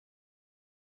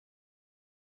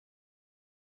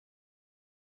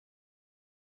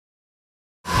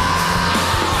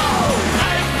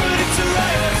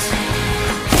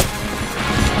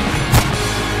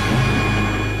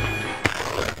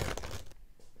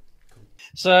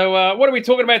So what are we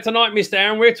talking about tonight, Mr.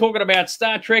 Aaron? We're talking about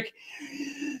Star Trek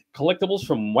collectibles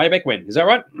from way back when. Is that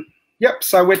right? Yep.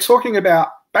 So we're talking about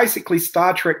basically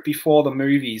Star Trek before the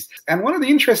movies. And one of the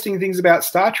interesting things about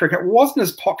Star Trek, it wasn't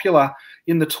as popular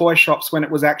in the toy shops when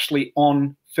it was actually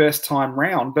on first time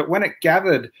round, but when it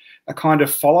gathered a kind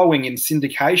of following in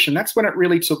syndication, that's when it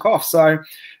really took off. So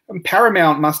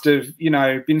Paramount must have,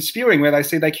 been spewing where they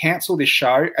say they cancel this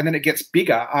show and then it gets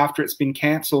bigger after it's been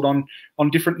cancelled on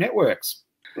different networks.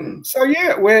 So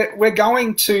yeah, we're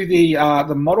going to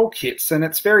the model kits, and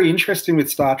it's very interesting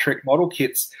with Star Trek model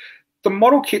kits. The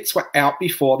model kits were out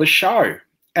before the show,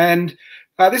 and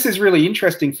this is really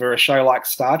interesting for a show like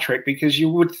Star Trek, because you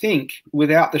would think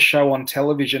without the show on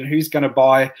television, who's going to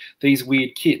buy these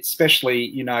weird kits,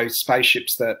 especially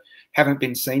spaceships that haven't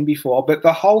been seen before. But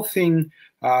the whole thing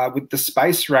with the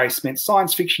space race meant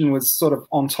science fiction was sort of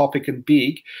on topic and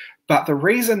big. But the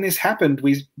reason this happened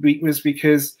was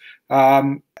because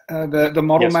the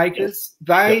model makers,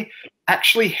 they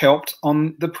actually helped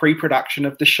on the pre-production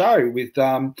of the show with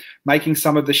making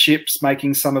some of the ships,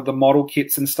 making some of the model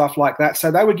kits and stuff like that.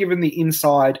 So they were given the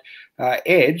inside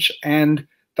edge, and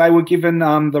they were given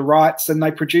the rights, and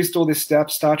they produced all this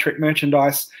stuff, Star Trek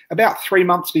merchandise. About 3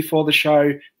 months before the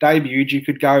show debuted, you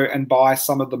could go and buy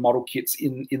some of the model kits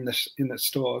in the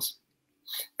stores.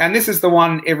 And this is the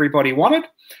one everybody wanted.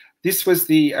 This was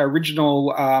the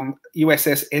original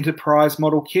USS Enterprise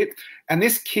model kit, and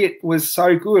this kit was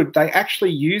so good, they actually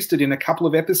used it in a couple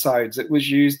of episodes. It was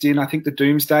used in, I think, the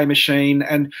Doomsday Machine,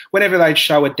 and whenever they'd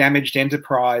show a damaged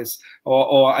Enterprise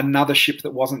or another ship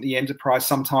that wasn't the Enterprise,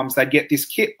 sometimes they'd get this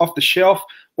kit off the shelf,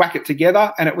 whack it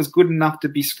together, and it was good enough to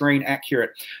be screen accurate.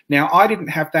 Now, I didn't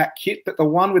have that kit, but the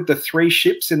one with the 3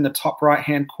 ships in the top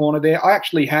right-hand corner there, I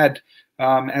actually had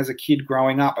as a kid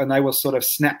growing up, and they were sort of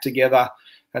snapped together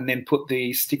and then put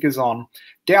the stickers on.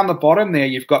 Down the bottom there,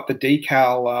 you've got the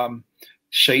decal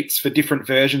sheets for different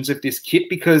versions of this kit,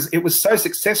 because it was so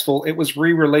successful, it was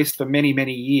re-released for many,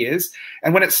 many years.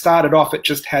 And when it started off, it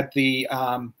just had the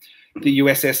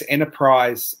USS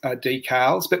Enterprise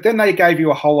decals, but then they gave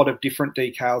you a whole lot of different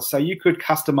decals, so you could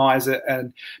customize it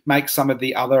and make some of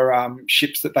the other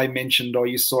ships that they mentioned or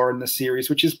you saw in the series,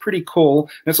 which is pretty cool.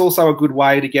 And it's also a good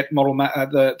way to get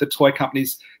the toy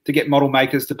companies to get model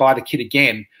makers to buy the kit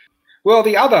again. Well,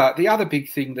 the other big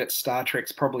thing that Star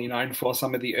Trek's probably known for,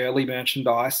 some of the early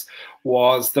merchandise,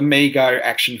 was the Mego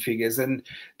action figures. And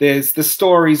there's the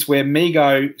stories where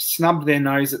Mego snubbed their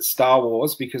nose at Star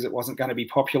Wars because it wasn't going to be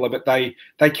popular, but they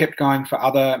kept going for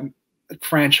other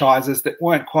franchises that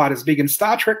weren't quite as big, and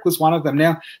Star Trek was one of them.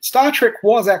 Now, Star Trek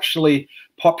was actually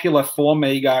popular for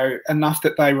Mego enough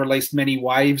that they released many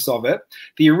waves of it.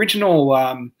 The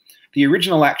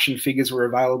original action figures were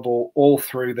available all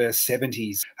through the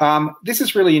 70s. This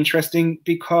is really interesting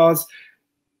because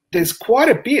there's quite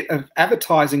a bit of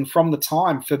advertising from the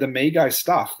time for the Mego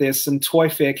stuff. There's some Toy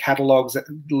Fair catalogs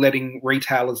letting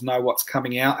retailers know what's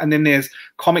coming out. And then there's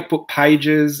comic book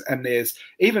pages, and there's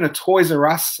even a Toys R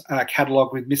Us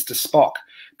catalog with Mr. Spock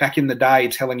back in the day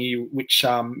telling you which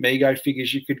Mego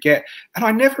figures you could get. And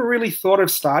I never really thought of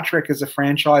Star Trek as a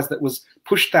franchise that was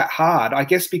pushed that hard, I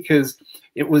guess because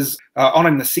it was on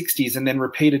in the 60s and then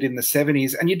repeated in the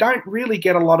 70s. And you don't really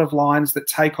get a lot of lines that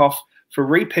take off for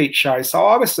repeat shows. So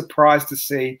I was surprised to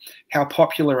see how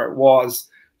popular it was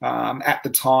at the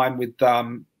time with,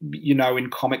 in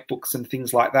comic books and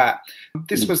things like that.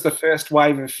 This was the first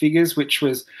wave of figures, which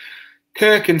was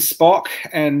Kirk and Spock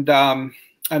and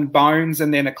Bones,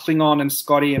 and then a Klingon and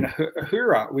Scotty and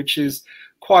Uhura, which is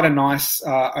quite a nice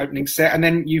opening set. And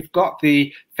then you've got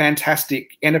the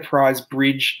fantastic Enterprise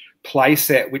Bridge play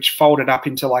set, which folded up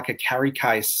into like a carry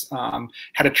case,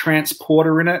 had a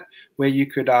transporter in it where you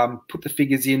could put the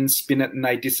figures in, spin it, and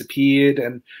they disappeared,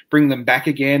 and bring them back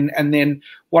again. And then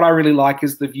what I really like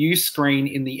is the view screen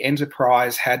in the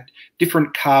Enterprise had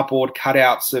different cardboard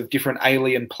cutouts of different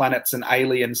alien planets and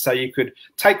aliens, so you could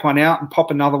take one out and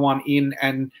pop another one in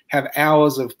and have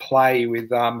hours of play with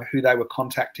who they were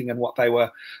contacting and what they were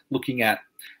looking at.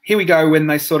 Here we go, when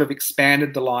they sort of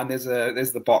expanded the line, there's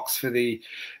the box for the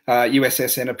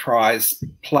USS Enterprise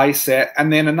play set,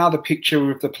 and then another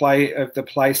picture of the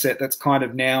play set that's kind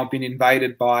of now been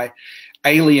invaded by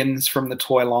aliens from the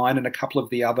toy line and a couple of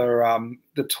the other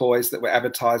the toys that were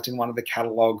advertised in one of the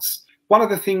catalogs. One of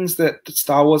the things that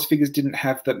Star Wars figures didn't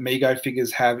have that Mego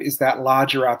figures have is that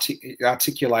larger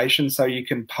articulation, so you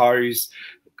can pose.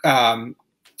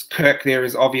 Kirk there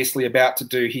is obviously about to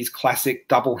do his classic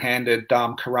double-handed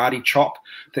karate chop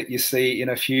that you see in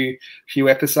a few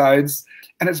episodes.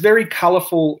 And it's very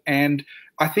colourful, and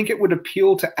I think it would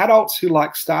appeal to adults who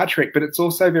like Star Trek, but it's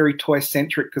also very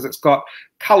toy-centric because it's got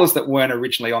colours that weren't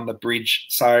originally on the bridge,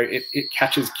 so it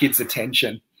catches kids'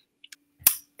 attention.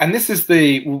 And this is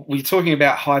we're talking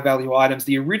about high-value items.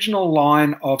 The original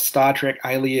line of Star Trek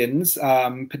aliens,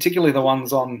 particularly the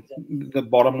ones on the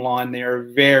bottom line there, are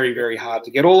very, very hard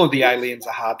to get. All of the aliens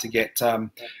are hard to get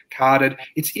carded.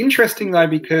 It's interesting, though,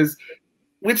 because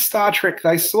with Star Trek,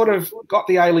 they sort of got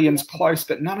the aliens close,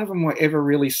 but none of them were ever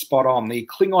really spot on. The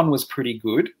Klingon was pretty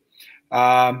good.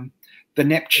 The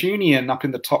Neptunian up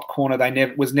in the top corner,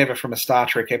 was never from a Star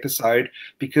Trek episode,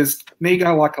 because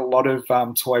Mego, like a lot of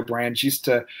toy brands, used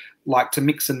to like to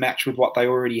mix and match with what they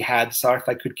already had. So if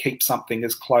they could keep something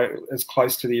as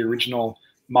close to the original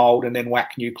mold and then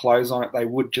whack new clothes on it, they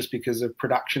would, just because of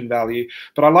production value.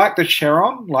 But I like the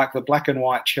Cheron, like the black and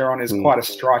white Cheron is quite a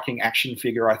striking action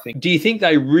figure, I think. Do you think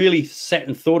they really sat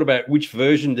and thought about which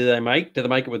version do they make? Do they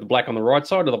make it with the black on the right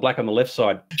side or the black on the left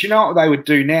side? Do you know what they would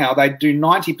do now? They'd do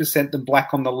 90% the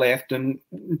black on the left and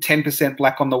 10%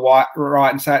 black on the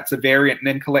right, and say it's a variant, and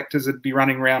then collectors would be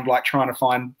running around like trying to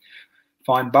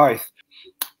find both.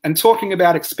 And talking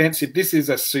about expensive, this is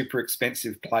a super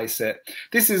expensive playset.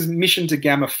 This is Mission to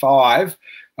Gamma 5,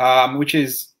 which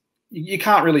is, you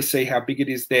can't really see how big it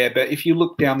is there, but if you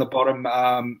look down the bottom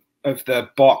of the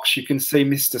box, you can see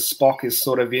Mr. Spock is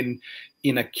sort of in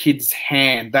a kid's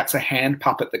hand. That's a hand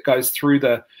puppet that goes through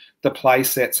the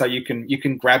playset, so you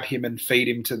can grab him and feed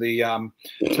him to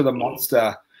the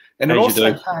monster. And it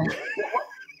also came,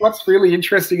 what's really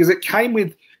interesting is it came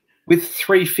with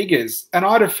 3 figures, and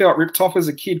I'd have felt ripped off as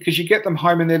a kid because you get them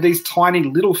home and they're these tiny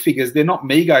little figures. They're not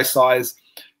Mego size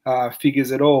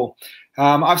figures at all.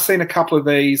 I've seen a couple of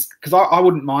these because I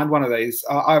wouldn't mind one of these.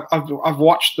 I've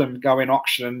watched them go in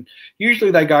auction.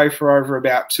 Usually they go for over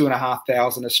about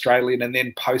 2,500 Australian, and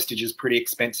then postage is pretty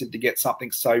expensive to get something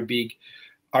so big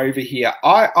over here.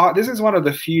 This is one of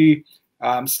the few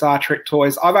Star Trek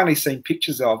toys I've only seen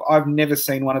pictures of. I've never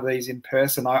seen one of these in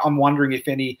person. I'm wondering if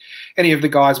any of the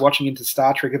guys watching into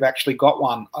Star Trek have actually got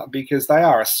one, because they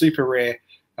are a super rare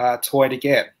toy to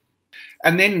get.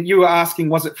 And then you were asking,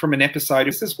 was it from an episode?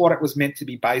 This is what it was meant to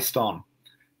be based on.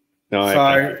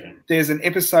 So there's an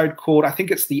episode called, I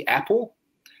think it's The Apple,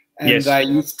 and they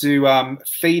used to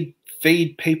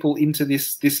feed people into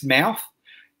this mouth.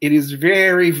 It is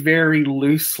very, very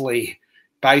loosely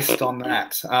based on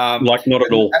that. Like not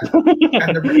at all.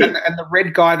 and the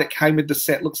red guy that came with the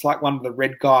set looks like one of the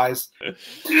red guys.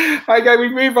 Okay, we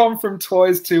move on from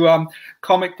toys to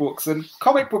comic books. And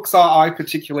comic books I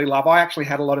particularly love. I actually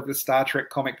had a lot of the Star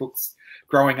Trek comic books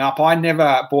growing up. I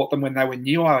never bought them when they were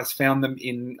new. I always found them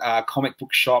in comic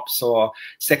book shops or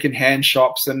secondhand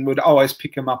shops, and would always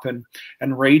pick them up and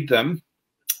read them.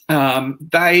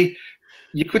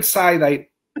 You could say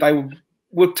they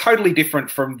were totally different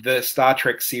from the Star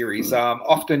Trek series.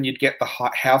 Often you'd get the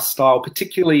house style,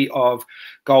 particularly of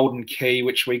Golden Key,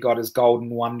 which we got as Golden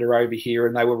Wonder over here,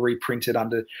 and they were reprinted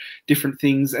under different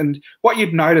things. And what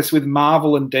you'd notice with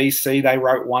Marvel and DC, they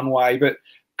wrote one way, but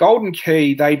Golden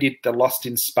Key, they did the Lost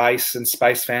in Space and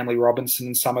Space Family Robinson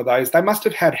and some of those. They must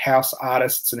have had house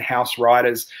artists and house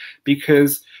writers,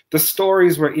 because the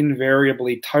stories were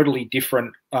invariably totally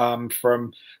different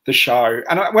from the show.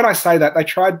 And when I say that, they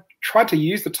tried to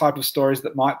use the type of stories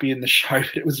that might be in the show,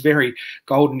 but it was very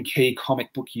Golden Key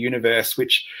comic book universe,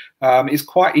 which is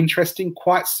quite interesting,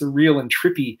 quite surreal and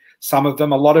trippy. Some of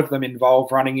them, a lot of them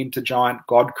involve running into giant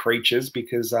god creatures,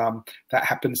 because that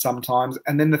happens sometimes.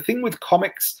 And then the thing with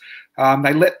comics,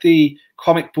 they let the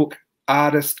comic book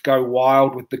artist go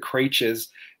wild with the creatures.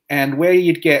 And where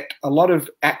you'd get a lot of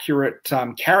accurate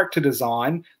character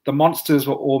design, the monsters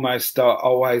were almost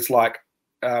always like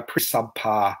pretty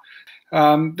subpar.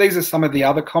 These are some of the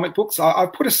other comic books.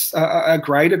 I've put a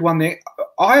graded one there.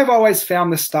 I have always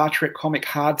found the Star Trek comic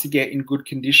hard to get in good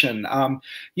condition.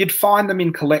 You'd find them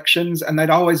in collections, and they'd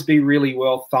always be really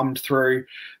well thumbed through.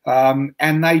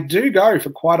 And they do go for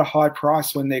quite a high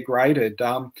price when they're graded.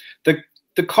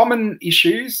 The common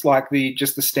issues, like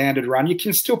just the standard run, you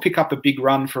can still pick up a big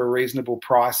run for a reasonable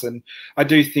price. And I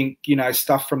do think,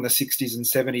 stuff from the 60s and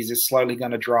 70s is slowly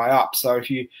going to dry up. So if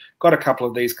you got a couple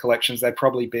of these collections, they'd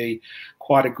probably be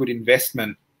quite a good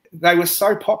investment. They were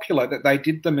so popular that they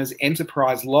did them as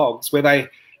enterprise logs, where they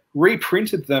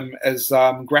reprinted them as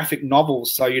graphic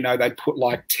novels. So, they'd put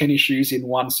like 10 issues in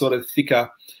one sort of thicker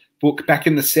book back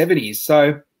in the 70s.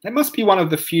 So it must be one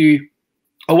of the few,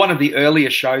 or one of the earlier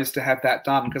shows to have that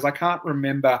done, because I can't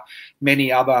remember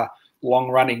many other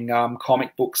long-running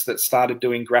comic books that started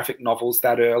doing graphic novels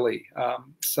that early.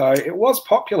 So it was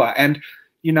popular. And,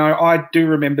 I do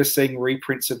remember seeing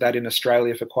reprints of that in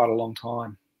Australia for quite a long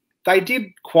time. they did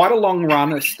quite a long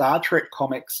run of Star Trek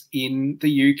comics in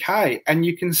the UK, and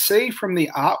you can see from the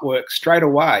artwork straight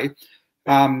away,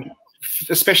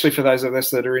 especially for those of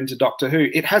us that are into Doctor Who,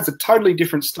 it has a totally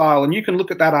different style, and you can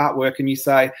look at that artwork and you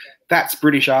say, that's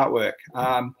British artwork.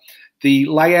 The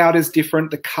layout is different.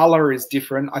 The color is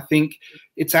different. I think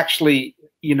it's actually,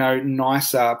 you know,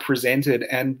 nicer presented,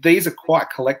 and these are quite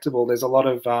collectible. There's a lot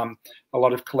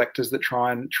of collectors that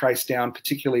try and trace down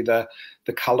particularly the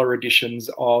color editions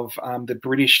of the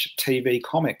British TV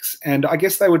comics, and I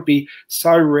guess they would be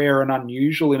so rare and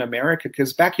unusual in America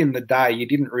because back in the day you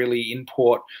didn't really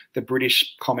import the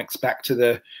British comics back to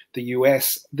the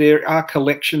US. There are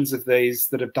collections of these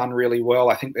that have done really well.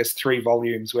 I think there's 3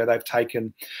 volumes where they've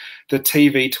taken the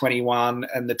TV 21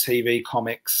 and the TV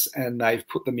comics and they've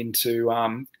put them into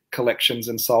collections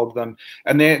and sold them,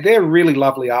 and they're really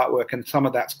lovely artwork, and some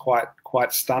of that's quite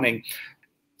stunning.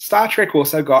 Star Trek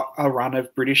also got a run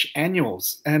of British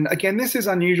annuals, and again this is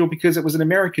unusual because it was an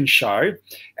American show,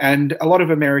 and a lot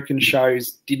of American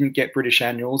shows didn't get British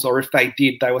annuals, or if they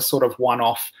did, they were sort of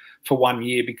one-off for 1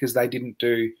 year because they didn't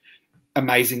do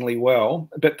amazingly well.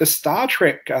 But the Star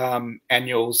Trek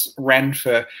annuals ran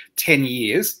for 10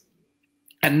 years,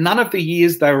 and none of the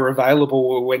years they were available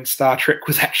were when Star Trek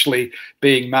was actually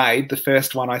being made. The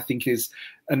first one, I think, is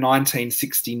a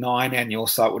 1969 annual,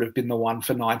 so it would have been the one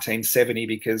for 1970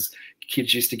 because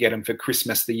kids used to get them for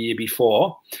Christmas the year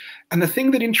before. And the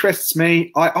thing that interests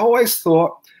me, I always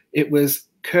thought it was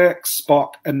Kirk,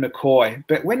 Spock, and McCoy.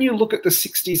 But when you look at the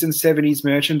 60s and 70s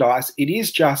merchandise, it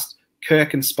is just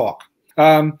Kirk and Spock.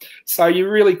 So you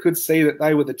really could see that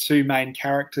they were the 2 main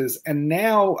characters. And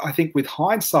now I think with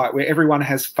hindsight, where everyone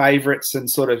has favourites and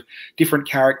sort of different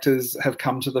characters have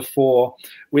come to the fore,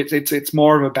 it's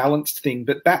more of a balanced thing.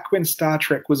 But back when Star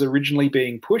Trek was originally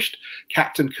being pushed,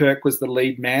 Captain Kirk was the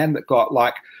lead man that got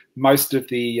like most of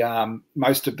the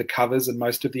covers and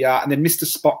most of the art, and then Mr.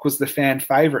 Spock was the fan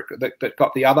favourite that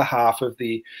got the other half of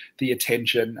the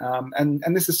attention.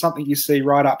 And this is something you see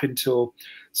right up until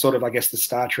sort of, I guess, the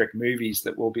Star Trek movies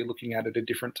that we'll be looking at a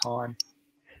different time.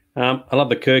 I love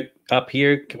the Kirk up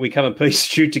here. Can we come in peace?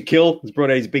 Shoot to kill. He's brought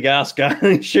out his big ass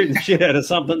gun, shooting shit out of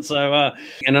something. So,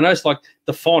 and I noticed like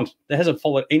the font, that hasn't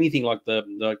followed anything like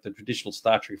the traditional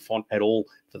Star Trek font at all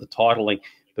for the titling.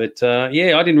 But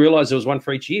yeah, I didn't realize there was one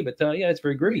for each year. But yeah, it's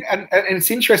very groovy. And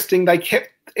it's interesting. They kept,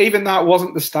 even though it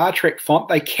wasn't the Star Trek font,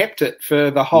 they kept it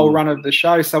for the whole run of the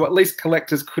show. So at least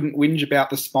collectors couldn't whinge about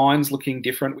the spines looking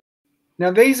different. Now,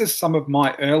 these are some of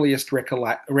my earliest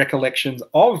recollections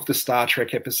of the Star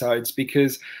Trek episodes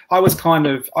because I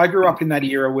grew up in that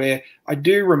era where I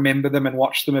do remember them and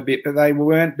watch them a bit, but they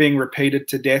weren't being repeated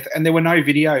to death, and there were no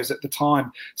videos at the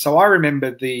time. So I remember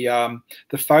the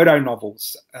photo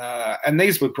novels, and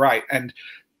these were great, and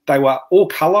they were all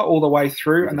colour all the way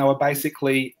through, and they were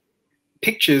basically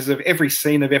pictures of every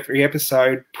scene of every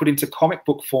episode put into comic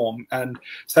book form, and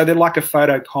so they're like a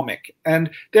photo comic. And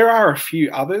there are a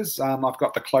few others. I've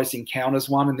got the Close Encounters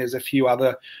one, and there's a few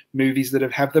other movies that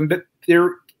have them, but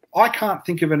I can't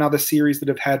think of another series that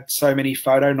have had so many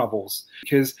photo novels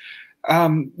because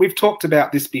we've talked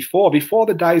about this before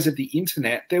the days of the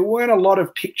internet. There weren't a lot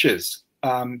of pictures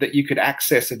that you could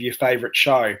access of your favourite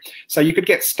show. So you could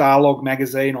get Starlog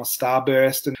magazine or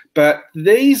Starburst, but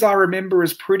these I remember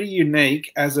as pretty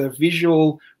unique as a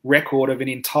visual record of an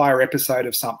entire episode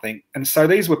of something. And so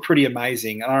these were pretty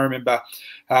amazing. And I remember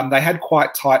they had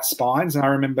quite tight spines, and I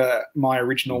remember my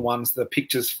original ones, the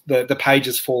pictures, the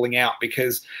pages falling out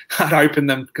because I'd open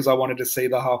them because I wanted to see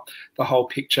the whole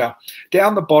picture.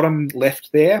 Down the bottom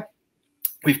left there,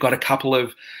 we've got a couple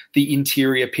of the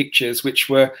interior pictures, which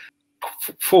were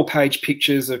full-page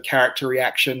pictures of character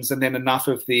reactions, and then enough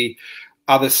of the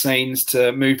other scenes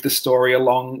to move the story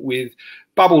along with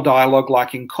bubble dialogue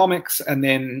like in comics, and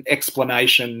then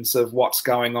explanations of what's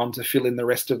going on to fill in the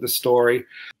rest of the story.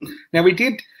 Now, we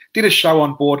did a show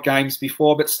on board games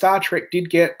before, but Star Trek did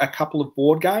get a couple of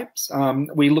board games.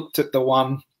 We looked at the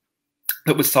one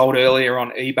that was sold earlier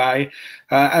on eBay,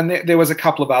 and there was a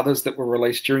couple of others that were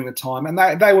released during the time, and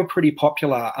they were pretty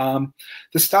popular.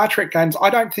 The Star Trek games, I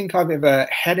don't think I've ever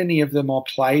had any of them or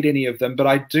played any of them, but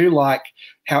I do like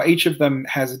how each of them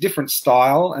has a different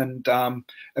style and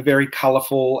a very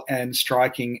colourful and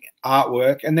striking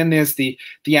artwork. And then there's the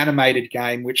animated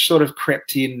game, which sort of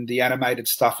crept in. The animated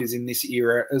stuff is in this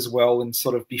era as well, and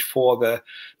sort of before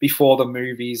the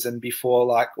movies and before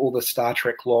like all the Star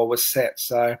Trek lore was set.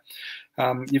 So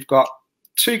you've got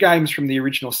 2 games from the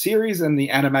original series and the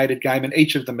animated game, and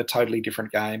each of them are totally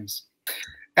different games.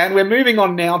 And we're moving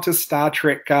on now to Star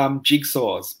Trek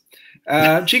jigsaws.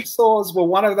 Jigsaws were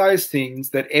one of those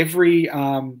things that every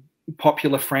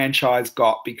popular franchise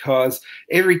got, because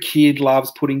every kid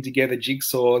loves putting together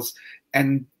jigsaws,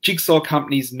 and jigsaw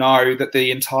companies know that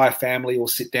the entire family will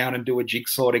sit down and do a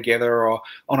jigsaw together, or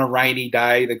on a rainy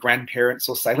day, the grandparents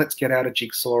will say, let's get out a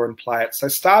jigsaw and play it. So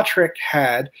Star Trek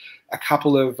had a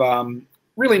couple of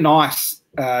really nice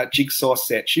jigsaw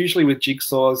sets. Usually with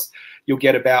jigsaws, you'll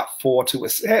get about 4 to a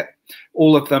set.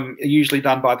 All of them are usually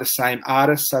done by the same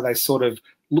artist, so they sort of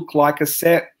look like a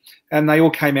set, and they all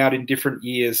came out in different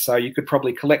years. So you could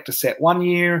probably collect a set one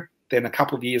year, then a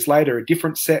couple of years later, a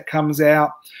different set comes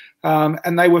out.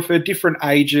 And they were for different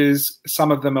ages.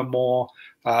 Some of them are more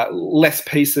less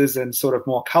pieces and sort of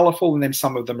more colourful, and then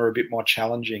some of them are a bit more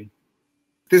challenging.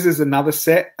 This is another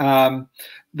set.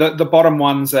 The bottom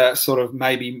ones are sort of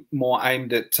maybe more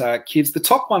aimed at kids. The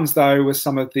top ones, though, were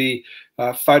some of the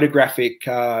photographic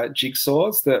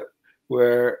jigsaws that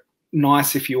were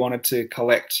nice if you wanted to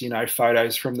collect, you know,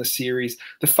 photos from the series.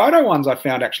 The photo ones I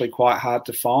found actually quite hard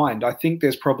to find. I think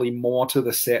there's probably more to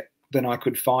the set than I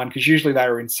could find, because usually they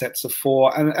were in sets of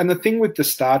 4. And the thing with the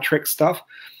Star Trek stuff,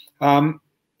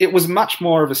 it was much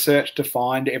more of a search to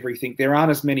find everything. There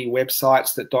aren't as many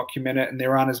websites that document it, and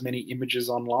there aren't as many images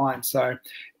online. So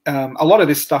a lot of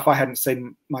this stuff I hadn't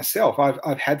seen myself.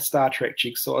 I've had Star Trek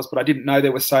jigsaws, but I didn't know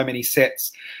there were so many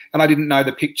sets, and I didn't know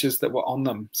the pictures that were on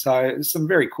them. So it's some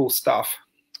very cool stuff.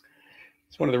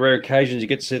 It's one of the rare occasions you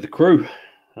get to see the crew,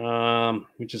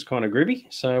 which is kind of groovy.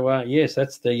 So yes,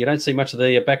 that's you don't see much of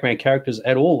the background characters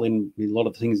at all in a lot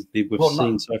of the things that we've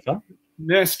seen so far.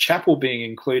 Nurse Chapel being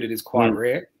included is quite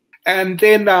rare. And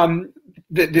then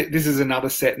this is another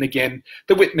set, and again,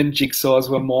 the Whitman jigsaws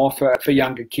were more for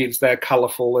younger kids. They're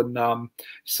colourful and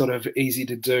sort of easy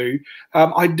to do.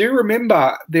 I do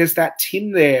remember there's that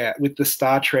tin there with the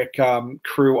Star Trek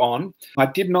crew on. I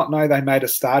did not know they made a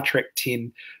Star Trek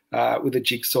tin with a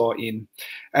jigsaw in.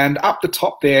 And up the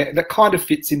top there, that kind of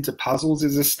fits into puzzles,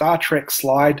 is a Star Trek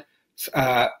slide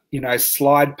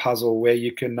puzzle where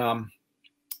you can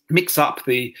mix up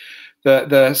the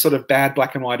sort of bad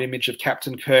black and white image of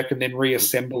Captain Kirk and then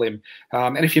reassemble him.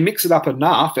 And if you mix it up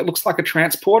enough, it looks like a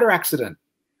transporter accident.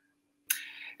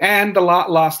 And the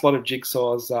last lot of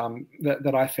jigsaws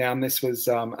that I found, this was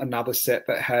another set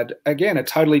that had, again, a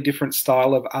totally different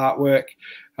style of artwork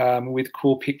with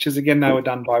cool pictures. Again, they were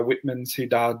done by Whitmans, who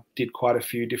did quite a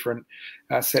few different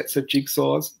sets of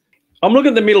jigsaws. I'm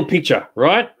looking at the middle picture,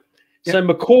 right? Yep. So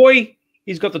McCoy,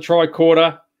 he's got the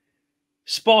tricorder.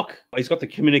 Spock, he's got the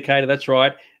communicator, that's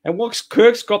right. And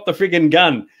Kirk's got the friggin'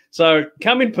 gun. So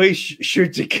come in peace,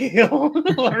 shoot to kill.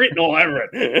 Written all over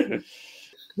it.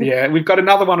 Yeah, we've got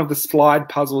another one of the slide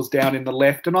puzzles down in the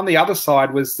left. And on the other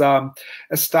side was a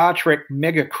Star Trek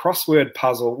mega crossword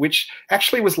puzzle, which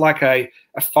actually was like a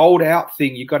fold-out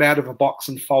thing. You got out of a box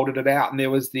and folded it out. And there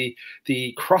was the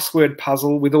crossword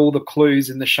puzzle with all the clues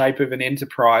in the shape of an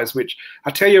Enterprise, which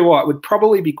I tell you what, would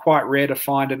probably be quite rare to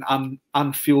find an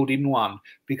unfilled-in one,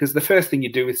 because the first thing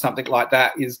you do with something like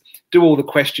that is do all the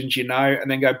questions you know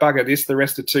and then go, bugger this, the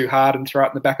rest are too hard, and throw it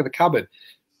in the back of the cupboard.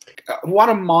 One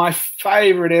of my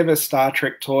favourite ever Star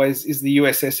Trek toys is the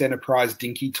USS Enterprise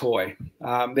Dinky toy.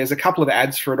 There's a couple of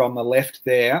ads for it on the left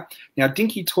there. Now,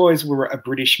 Dinky Toys were a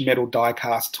British metal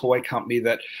die-cast toy company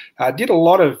that did a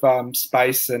lot of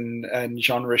space and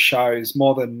genre shows,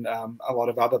 more than a lot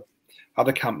of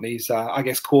other companies. I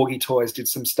guess Corgi Toys did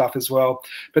some stuff as well.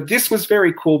 But this was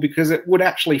very cool because it would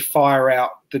actually fire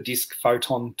out the disc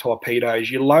photon torpedoes.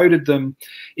 You loaded them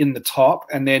in the top,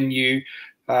 and then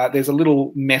there's a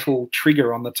little metal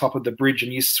trigger on the top of the bridge,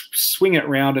 and you swing it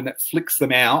around and it flicks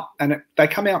them out, and they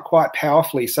come out quite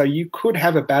powerfully. So you could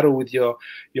have a battle with your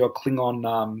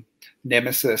Klingon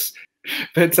nemesis.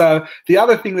 But the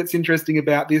other thing that's interesting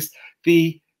about this,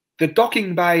 the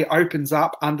docking bay opens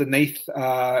up underneath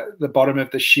the bottom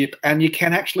of the ship, and you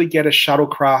can actually get a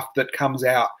shuttlecraft that comes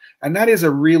out. And that is a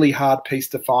really hard piece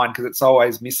to find because it's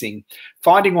always missing.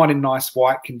 Finding one in nice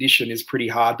white condition is pretty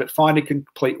hard, but find a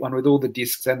complete one with all the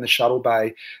discs and the shuttle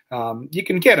bay. You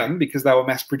can get them because they were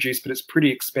mass produced, but it's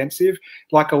pretty expensive.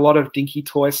 Like a lot of Dinky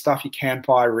Toy stuff, you can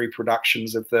buy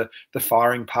reproductions of the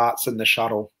firing parts and the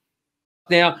shuttle.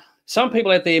 Now, some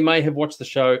people out there may have watched the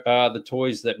show, The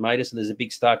Toys That Made Us, and there's a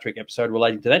big Star Trek episode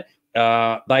relating to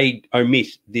that. They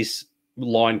omit this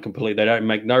line completely. They don't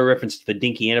make no reference to the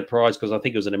Dinky Enterprise because I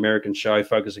think it was an American show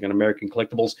focusing on American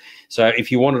collectibles. So if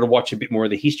you wanted to watch a bit more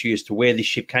of the history as to where this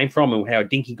ship came from and how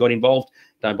Dinky got involved,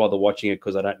 don't bother watching it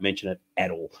because I don't mention it at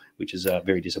all, which is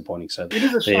very disappointing. So it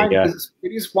is a shame.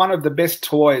 It is one of the best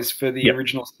toys for the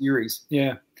original series.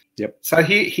 Yeah. Yep. So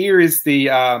here is the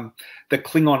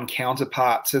Klingon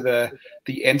counterpart to the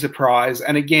the Enterprise,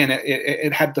 and again,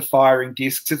 it had the firing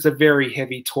discs. It's a very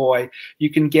heavy toy.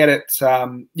 You can get it.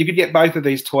 You could get both of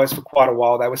these toys for quite a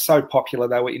while. They were so popular;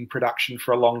 they were in production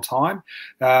for a long time.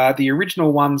 The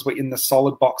original ones were in the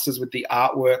solid boxes with the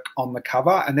artwork on the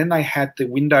cover, and then they had the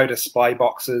window display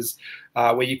boxes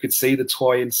where you could see the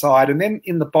toy inside. And then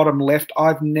in the bottom left,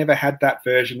 I've never had that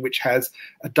version, which has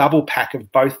a double pack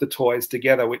of both the toys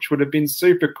together, which would have been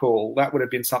super cool. That would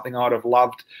have been something I'd have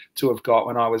loved to have got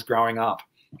when I was growing up.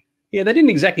 Yeah, they didn't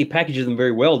exactly package them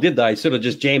very well, did they? Sort of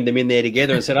just jammed them in there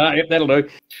together and said, "Oh, yep, that'll do."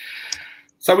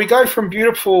 So we go from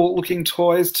beautiful looking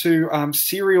toys to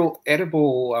cereal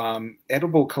edible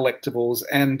collectibles,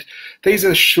 and these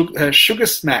are Sugar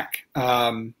Smack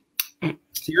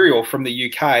cereal from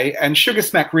the UK, and Sugar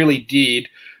Smack really did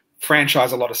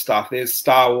franchise a lot of stuff. There's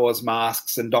Star Wars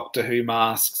masks and Doctor Who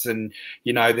masks, and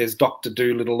there's Dr.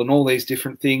 Dolittle and all these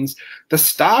different things. The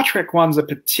Star Trek ones are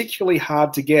particularly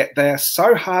hard to get. They are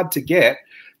so hard to get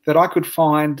that I could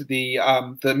find the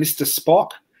Mr.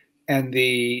 Spock and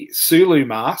the Sulu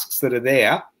masks that are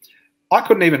there. I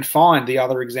couldn't even find the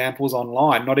other examples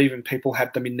online. Not even people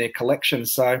had them in their collection.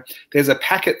 So there's a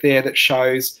packet there that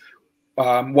shows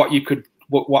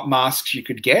what masks you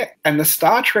could get. And the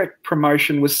Star Trek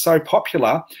promotion was so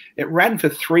popular, it ran for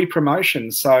 3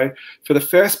 promotions. So for the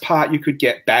first part, you could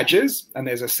get badges, and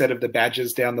there's a set of the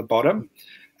badges down the bottom.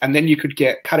 And then you could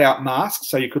get cutout masks,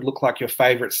 so you could look like your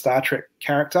favorite Star Trek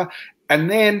character. And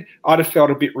then I'd have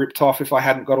felt a bit ripped off if I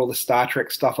hadn't got all the Star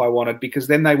Trek stuff I wanted, because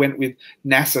then they went with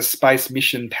NASA space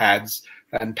mission pads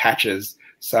and patches.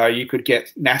 So you could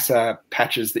get NASA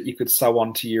patches that you could sew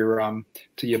onto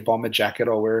your bomber jacket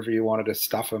or wherever you wanted to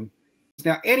stuff them.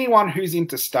 Now, anyone who's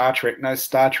into Star Trek knows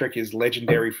Star Trek is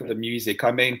legendary for the music.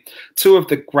 I mean, 2 of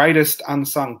the greatest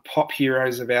unsung pop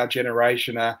heroes of our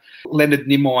generation are Leonard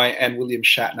Nimoy and William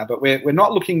Shatner. But we're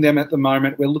not looking at them at the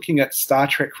moment. We're looking at Star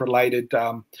Trek-related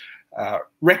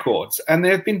records, and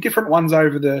there have been different ones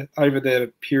over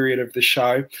the period of the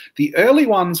show. The early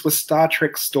ones were Star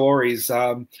Trek stories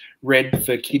read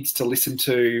for kids to listen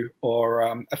to,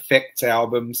 or effects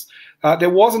albums. There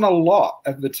wasn't a lot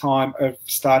at the time of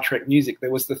Star Trek music.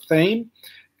 There was the theme,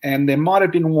 and there might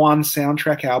have been one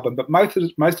soundtrack album, but most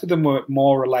of them were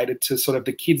more related to sort of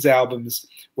the kids' albums,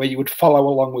 where you would follow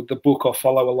along with the book or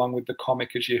follow along with the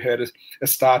comic as you heard a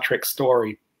Star Trek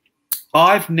story.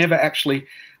 I've never actually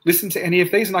listened to any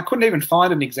of these, and I couldn't even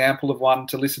find an example of one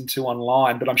to listen to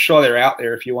online, but I'm sure they're out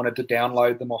there if you wanted to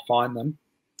download them or find them.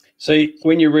 So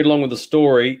when you read along with the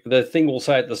story, the thing will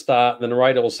say at the start, the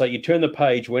narrator will say, you turn the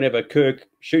page whenever Kirk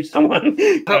shoots someone.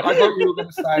 I thought you were going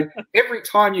to say, every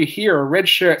time you hear a red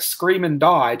shirt scream and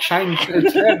die, turn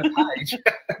the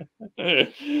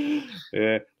page.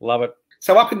 Yeah, love it.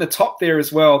 So up in the top there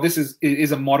as well, this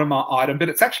is a Mortimer item, but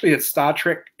it's actually a Star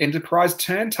Trek Enterprise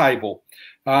turntable.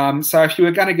 So if you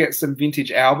were going to get some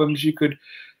vintage albums, you could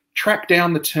track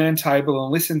down the turntable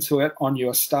and listen to it on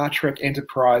your Star Trek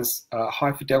Enterprise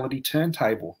high fidelity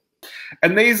turntable.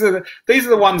 And these are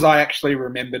the ones I actually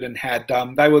remembered and had.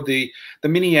 They were the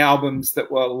mini albums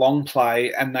that were long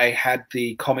play, and they had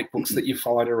the comic books that you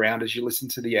followed around as you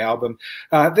listened to the album.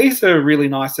 These are really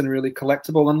nice and really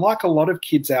collectible. And like a lot of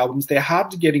kids' albums, they're hard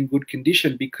to get in good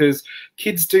condition, because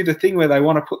kids do the thing where they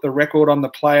want to put the record on the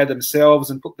player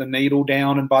themselves and put the needle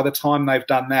down. And by the time they've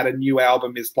done that, a new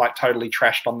album is like totally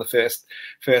trashed on the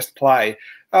first play.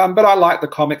 But I like the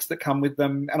comics that come with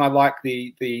them, and I like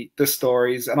the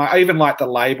stories, and I even like the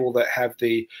label that have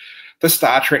the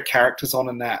Star Trek characters on,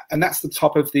 and that's the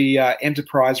top of the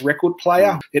Enterprise record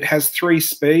player. It has 3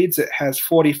 speeds. It has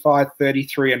 45,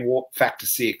 33, and warp factor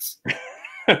 6.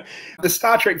 The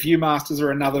Star Trek Viewmasters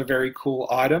are another very cool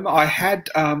item. I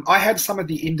had some of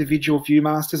the individual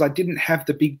Viewmasters. I didn't have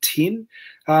the big tin.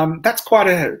 That's quite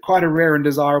a rare and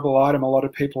desirable item. A lot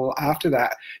of people are after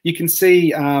that. You can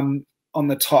see on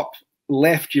the top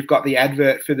left, you've got the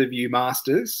advert for the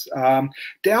Viewmasters.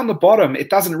 Down the bottom, it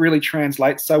doesn't really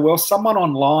translate so well. Someone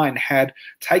online had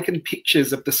taken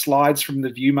pictures of the slides from the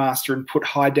Viewmaster and put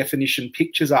high definition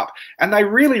pictures up, and they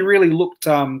really, really looked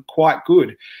quite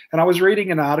good. And I was reading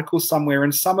an article somewhere,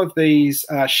 and some of these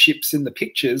ships in the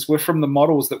pictures were from the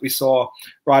models that we saw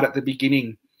right at the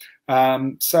beginning.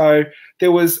 So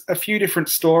there was a few different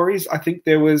stories. I think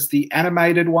there was the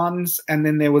animated ones, and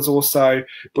then there was also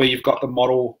where you've got the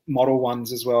model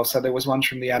ones as well. So there was ones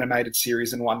from the animated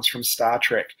series and ones from Star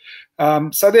Trek.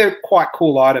 So they're quite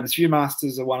cool items.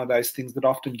 Viewmasters are one of those things that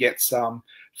often gets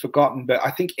forgotten, but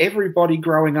I think everybody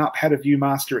growing up had a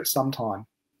Viewmaster at some time.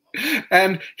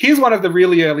 And here's one of the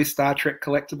really early Star Trek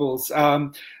collectibles.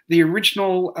 The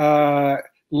original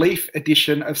Leaf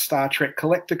edition of Star Trek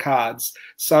collector cards.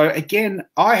 So again,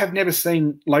 I have never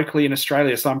seen locally in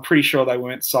Australia, so I'm pretty sure they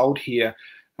weren't sold here,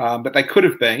 but they could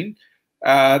have been.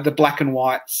 The black and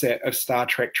white set of Star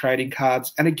Trek trading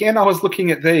cards. And again, I was looking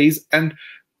at these, and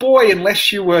boy,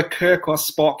 unless you were Kirk or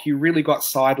Spock, you really got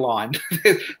sidelined.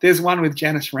 There's one with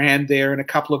Janice Rand there and a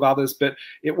couple of others, but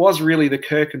it was really the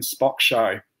Kirk and Spock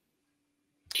show.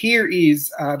 Here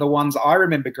is the ones I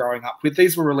remember growing up with.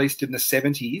 These were released in the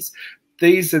 70s.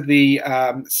 These are the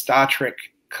Star Trek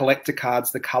collector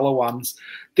cards, the colour ones.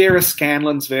 There are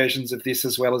Scanlan's versions of this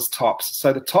as well as Topps.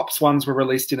 So the Topps ones were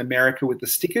released in America with the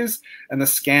stickers, and the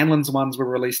Scanlan's ones were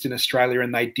released in Australia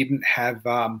and they didn't have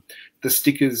the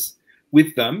stickers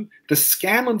with them. The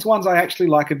Scanlan's ones I actually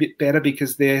like a bit better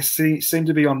because they seem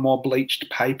to be on more bleached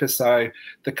paper, so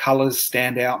the colours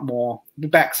stand out more. The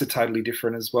backs are totally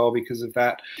different as well because of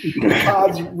that. The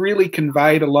cards really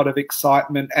conveyed a lot of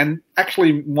excitement and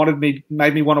actually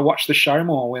made me want to watch the show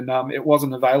more when it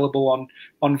wasn't available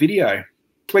on video.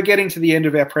 We're getting to the end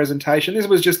of our presentation. This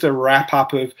was just a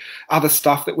wrap-up of other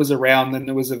stuff that was around and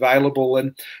that was available.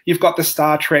 And you've got the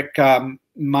Star Trek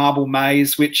marble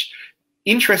maze, which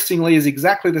interestingly is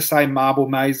exactly the same marble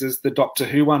maze as the Doctor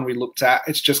Who one we looked at.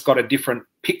 It's just got a different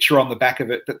picture on the back of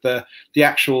it, but the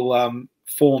actual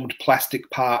formed plastic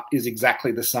part is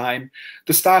exactly the same.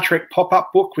 The Star Trek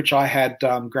pop-up book, which I had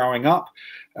growing up,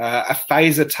 a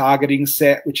phaser targeting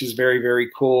set, which is very,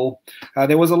 very cool.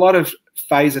 There was a lot of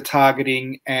phaser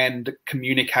targeting and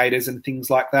communicators and things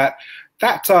like that.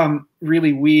 That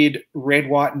really weird red,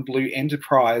 white, and blue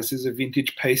Enterprise is a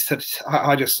vintage piece that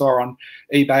I just saw on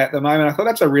eBay at the moment. I thought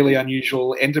that's a really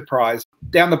unusual Enterprise.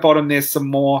 Down the bottom, there's some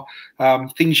more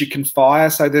things you can fire.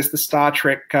 So there's the Star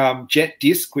Trek jet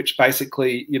disc, which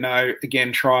basically,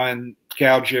 again, try and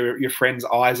gouge your friend's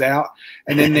eyes out.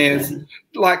 And then there's a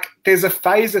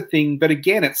phaser thing, but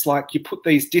again, it's like you put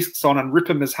these discs on and rip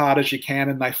them as hard as you can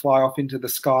and they fly off into the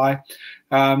sky.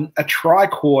 A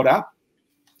tricorder.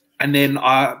 And then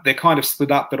they're kind of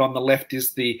split up, but on the left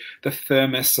is the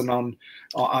thermos, and on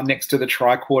next to the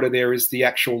tricorder there is the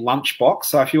actual lunchbox.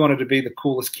 So if you wanted to be the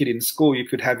coolest kid in school, you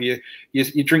could have you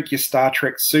drink your Star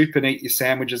Trek soup and eat your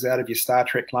sandwiches out of your Star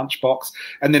Trek lunchbox.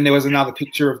 And then there was another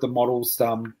picture of the models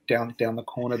down the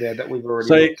corner there that we've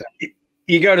already looked at.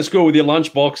 You go to school with your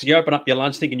lunchbox, you open up your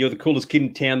lunch thinking you're the coolest kid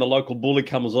in town, the local bully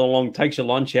comes along, takes your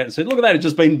lunch out and says, look at that, it's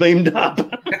just been beamed up.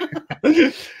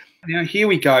 Now here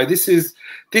we go. This is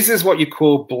what you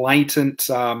call blatant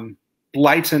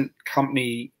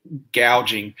company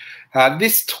gouging.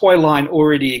 This toy line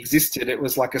already existed. It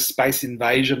was like a space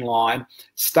invasion line.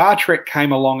 Star Trek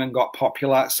came along and got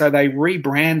popular, so they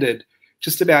rebranded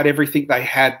just about everything they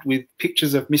had with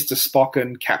pictures of Mr. Spock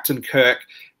and Captain Kirk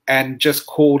and just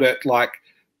called it like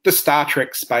the Star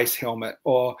Trek space helmet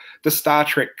or the Star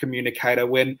Trek communicator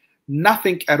when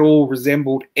nothing at all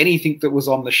resembled anything that was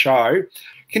on the show.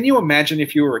 Can you imagine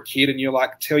if you were a kid and you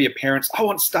tell your parents, I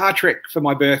want Star Trek for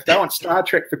my birthday, I want Star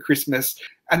Trek for Christmas,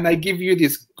 and they give you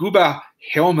this goober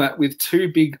helmet with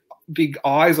two big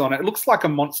eyes on it. It looks like a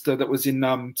monster that was in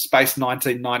Space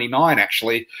 1999,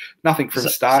 actually. Nothing from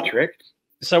Star Trek.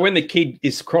 So when the kid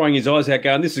is crying his eyes out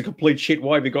going, this is complete shit,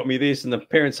 why have you got me this? And the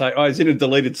parents say, oh, it's in a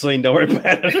deleted scene, don't worry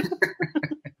about it.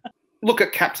 Look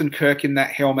at Captain Kirk in that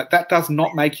helmet. That does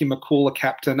not make him a cooler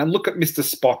captain. And look at Mr.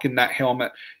 Spock in that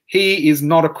helmet. He is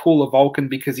not a cooler Vulcan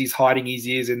because he's hiding his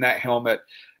ears in that helmet.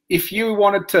 If you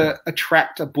wanted to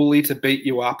attract a bully to beat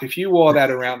you up, if you wore that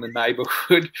around the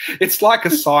neighborhood, it's like a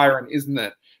siren, isn't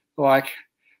it?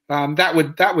 That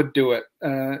would do it.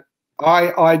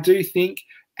 I do think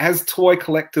as toy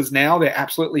collectors now, they're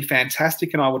absolutely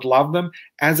fantastic and I would love them.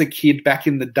 As a kid back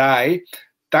in the day,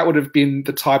 that would have been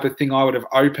the type of thing I would have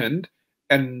opened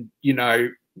and,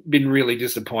 been really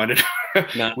disappointed.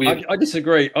 No, I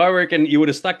disagree. I reckon you would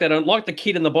have stuck that on, like the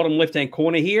kid in the bottom left-hand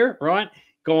corner here, right?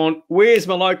 Gone, where's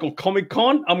my local Comic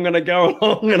Con? I'm going to go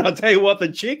along and I'll tell you what,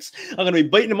 the chicks, I'm going to be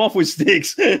beating them off with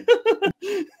sticks.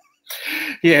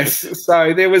 Yes,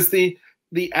 so there was the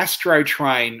Astro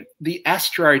train, the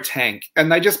Astro tank, and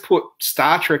they just put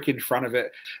Star Trek in front of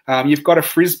it. You've got a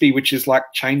Frisbee, which is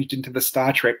changed into the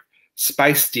Star Trek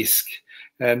space disc,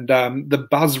 and the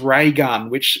Buzz Ray gun,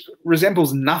 which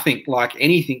resembles nothing like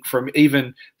anything from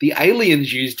even the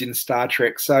aliens used in Star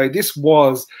Trek. So this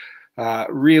was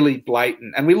really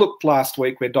blatant. And we looked last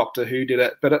week where Doctor Who did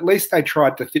it, but at least they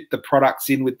tried to fit the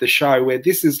products in with the show, where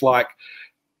this is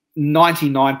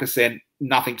 99%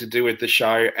 nothing to do with the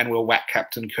show, and we'll whack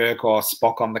Captain Kirk or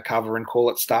Spock on the cover and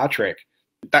call it Star Trek.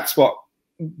 That's what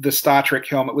the Star Trek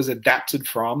helmet was adapted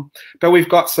from. But we've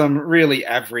got some really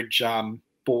average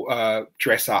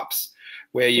dress-ups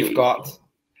where you've got,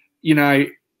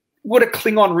 would a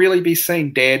Klingon really be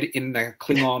seen dead in the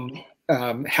Klingon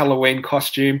Halloween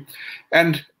costume?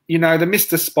 And, you know, the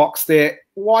Mr. Spock's there.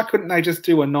 Why couldn't they just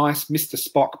do a nice Mr.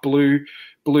 Spock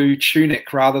blue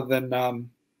tunic rather than,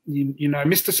 you know,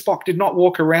 Mr. Spock did not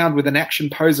walk around with an action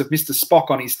pose of Mr. Spock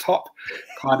on his top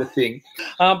kind of thing.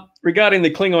 Regarding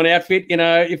the Klingon outfit, you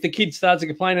know, if the kid starts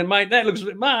complaining, mate, that looks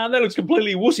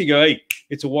completely wussy, go, hey,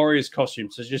 it's a warrior's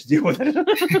costume, so just deal with it.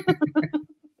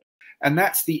 And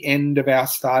that's the end of our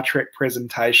Star Trek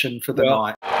presentation for the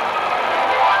night.